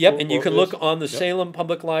and you can was- look on the yep. Salem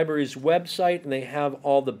Public Library's website, and they have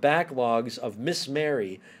all the backlogs of Miss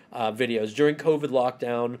Mary videos during COVID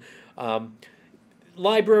lockdown.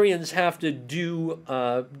 Librarians have to do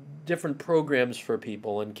different programs for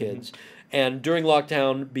people and kids, and during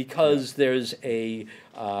lockdown, because there's a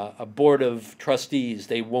board of trustees,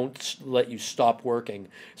 they won't let you stop working.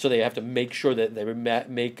 So they have to make sure that they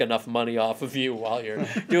make enough money off of you while you're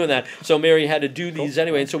doing that. So Mary had to do these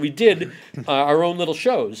anyway, and so we did our own little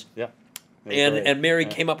shows. Yeah. And Mary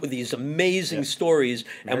came up with these amazing stories,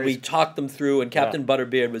 and we talked them through. And Captain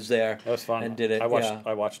Butterbeard was there. That was fun. And did it. I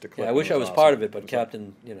watched the clip. Yeah, I wish I was awesome. part of it, but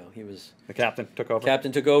Captain, he was. The captain took over.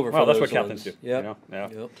 Captain took over. Well, for that's those what captains ones. do. Yeah.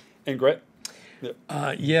 Yeah. And great.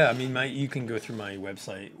 Yeah, I mean, you can go through my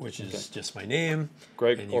website, which is just my name.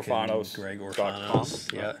 Greg and you Orfanos. Greg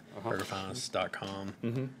Orfanos. Yeah.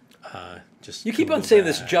 Orfanos.com. Just You keep on Google saying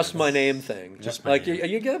that. this "just my name" thing. Just my like name.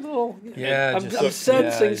 you get a little. Yeah, I'm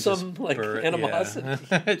sensing some just animosity.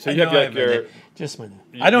 Yeah. So you have like your just my name.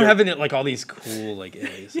 I don't have any like all these cool like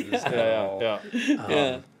A's. yeah.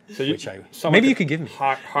 So Which someone maybe you could give me.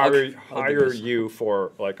 hire you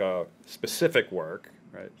for like a specific work,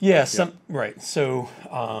 right? Yeah, right. So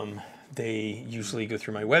they usually go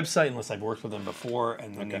through my website unless I've worked with them before,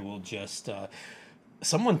 and then they will just.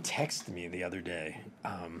 Someone texted me the other day.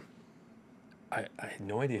 I had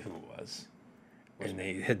no idea who it was. And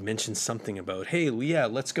they had mentioned something about, hey, yeah,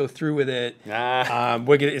 let's go through with it.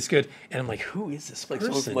 It's good. And I'm like, who is this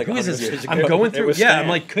person? Like who is this? 100 years I'm ago. going through. Yeah, Stan. I'm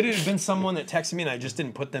like, could it have been someone that texted me and I just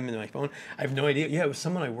didn't put them in my phone? I have no idea. Yeah, it was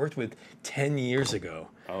someone I worked with 10 years ago.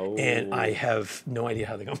 Oh. And I have no idea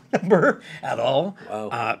how they got my number at all.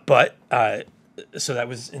 Wow. So that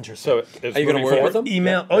was interesting. So Are you going to work with them?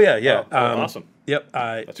 Email. Oh, yeah. Awesome. Yep.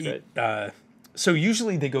 That's great. So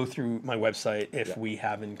usually they go through my website if we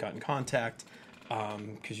haven't gotten contact,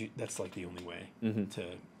 because that's like the only way to.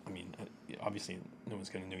 I mean, obviously no one's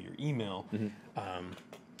going to know your email,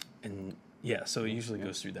 and yeah, so it usually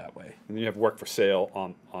goes through that way. And you have work for sale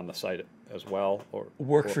on the site as well, or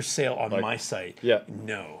Work for sale on my site? Yeah.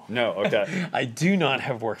 No. No. Okay. I do not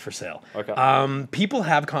have work for sale. Okay. People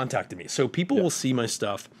have contacted me, so people will see my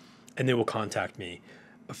stuff, and they will contact me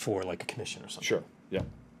for like a commission or something. Sure. Yeah.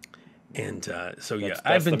 And so That's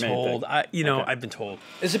I've been the main told. thing. I've been told.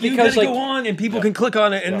 Is it you because gotta like go on and people can click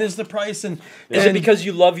on it and there's the price and is it because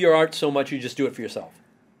you love your art so much you just do it for yourself?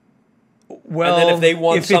 well and then if they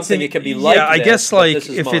want it's something, an- it can be like I this, guess but like this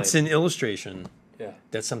is if mine. it's an illustration, Yeah.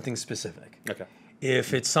 that's something specific. Okay.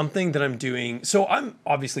 If it's something that I'm doing, so I'm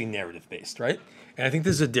obviously narrative based, right? And I think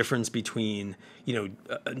there's a difference between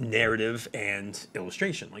narrative and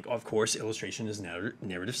illustration. Like, of course, illustration is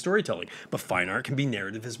narrative storytelling, but fine art can be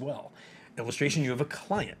narrative as well. Illustration, you have a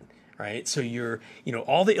client, right? So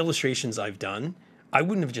all the illustrations I've done, I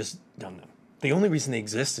wouldn't have just done them. The only reason they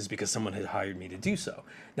exist is because someone had hired me to do so.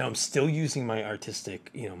 Now I'm still using my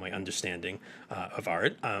artistic, my understanding of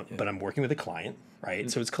art, but I'm working with a client,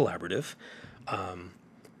 right? So it's collaborative,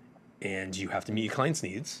 and you have to meet your client's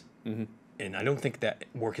needs. And I don't think that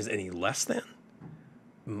work is any less than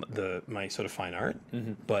my sort of fine art,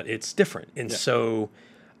 but it's different. And so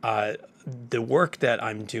the work that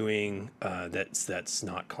I'm doing that's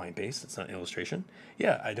not client based, it's not illustration.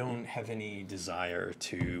 Yeah, I don't have any desire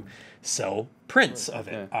to sell prints of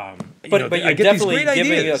it. But you're I get definitely these great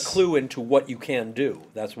giving ideas. a clue into what you can do.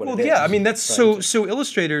 That's what it is. Yeah, I mean that's Right. so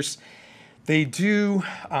illustrators, they do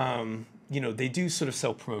they do sort of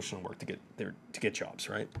sell promotional work to get jobs,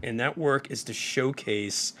 right? And that work is to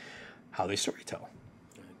showcase how they storytell,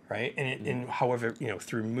 right? And however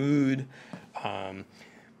through mood,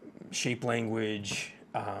 shape, language,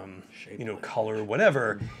 color,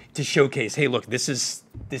 whatever, to showcase, hey, look, this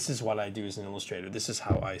is what I do as an illustrator. This is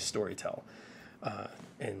how I storytell,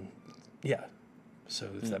 and yeah. So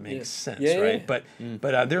if that makes sense, right? Yeah.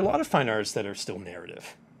 But there are a lot of fine artists that are still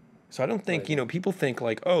narrative. So I don't think people think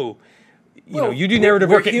like, oh, you do narrative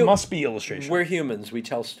work, it must be illustration. We're humans. We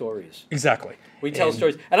tell stories. Exactly. We tell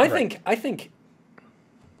stories, and I think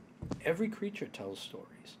every creature tells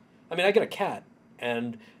stories. I mean, I got a cat,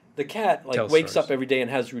 and the cat wakes up every day and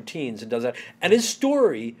has routines and does that, and his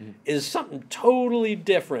story is something totally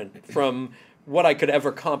different from what I could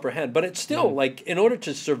ever comprehend. But it's still like, in order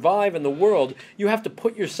to survive in the world, you have to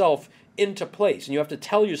put yourself into place, and you have to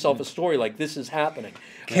tell yourself a story like this is happening.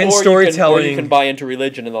 Or you can buy into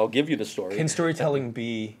religion and they'll give you the story. Can storytelling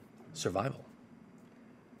be survival?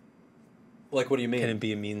 Like, what do you mean? Can it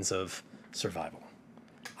be a means of survival?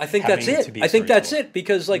 I think that's it. I think that's it,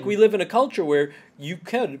 because we live in a culture where you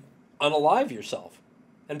can unalive yourself,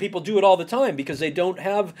 and people do it all the time because they don't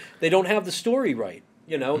have the story right.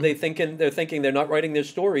 They're thinking they're not writing their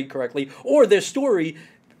story correctly, or their story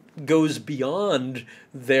goes beyond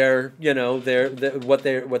their what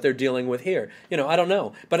they're dealing with here. I don't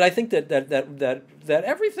know, but I think that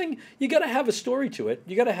everything, you got to have a story to it.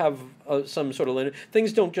 You got to have some sort of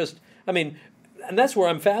things. Don't just. I mean, and that's where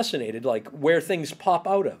I'm fascinated, like where things pop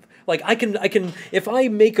out of. Like I can, if I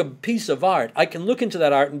make a piece of art, I can look into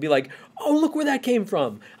that art and be like, oh, look where that came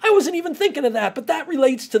from. I wasn't even thinking of that, but that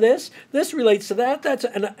relates to this. This relates to that. That's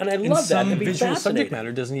and I love that. Some visual subject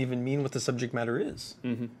matter doesn't even mean what the subject matter is.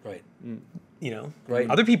 Right. You know, Right.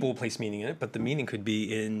 Other people will place meaning in it, but the meaning could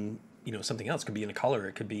be in something else. It could be in a color.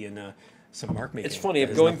 It could be in some mark making. It's funny, that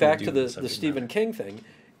has going nothing back do to with the subject Stephen matter. King thing,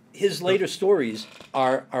 his later stories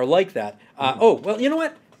are like that. Oh, well, you know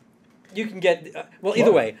what? You can get, well,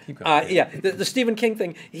 either way, keep going. yeah, the Stephen King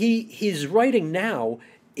thing, his writing now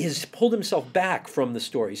is pulled himself back from the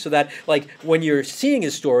story so that, like, when you're seeing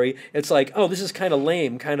his story, it's like, oh, this is kind of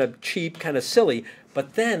lame, kind of cheap, kind of silly,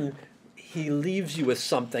 but then he leaves you with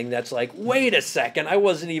something that's like, wait a second, I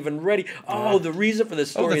wasn't even ready. Oh, the reason for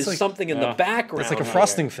this story that's is like- something in the background. It's like a here.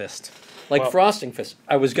 frosting fist. Like Well- Frosting Fist.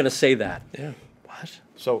 I was going to say that. Yeah. What?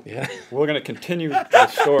 So Yeah. we're going to continue the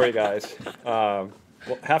story, guys.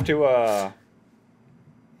 We'll have to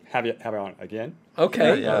have you on again.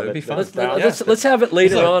 Okay. Yeah, it'd be fun. Let's have it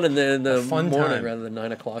later It's on in the fun morning time. rather than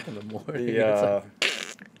 9 o'clock in the morning. The,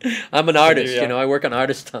 It's like- I'm an artist, the, you know. I work on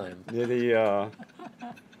artist time.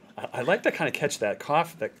 I'd like to kind of catch that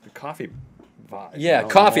coffee vibe. Yeah, you know,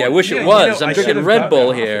 coffee. I more- wish it Yeah, was. I I'm should drinking have Red got Bull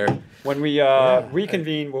that here. When we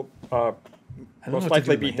reconvene, we'll know most what to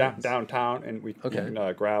likely do with be my hands. downtown, and we Okay.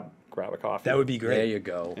 can grab a coffee. That would be There great. you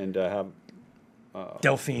go. and have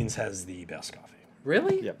Delphine's has the best coffee.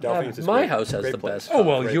 Really? Yeah, Delphine's is my great. house has Great the place. best. Oh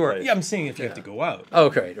well, Great you're. place. Yeah, I'm saying if you have to go out. Oh,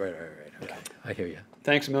 great. Right. Okay. I hear you.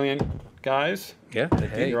 thanks a million, guys. Yeah.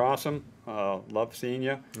 Hey. You're awesome. Love seeing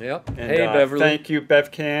you. Yep. And, Hey, Beverly. Thank you,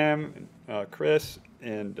 BevCam, Chris,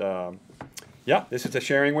 and yeah, this is the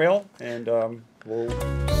sharing wheel, and we'll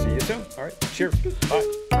see you soon. All right, cheers.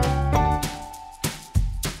 Bye.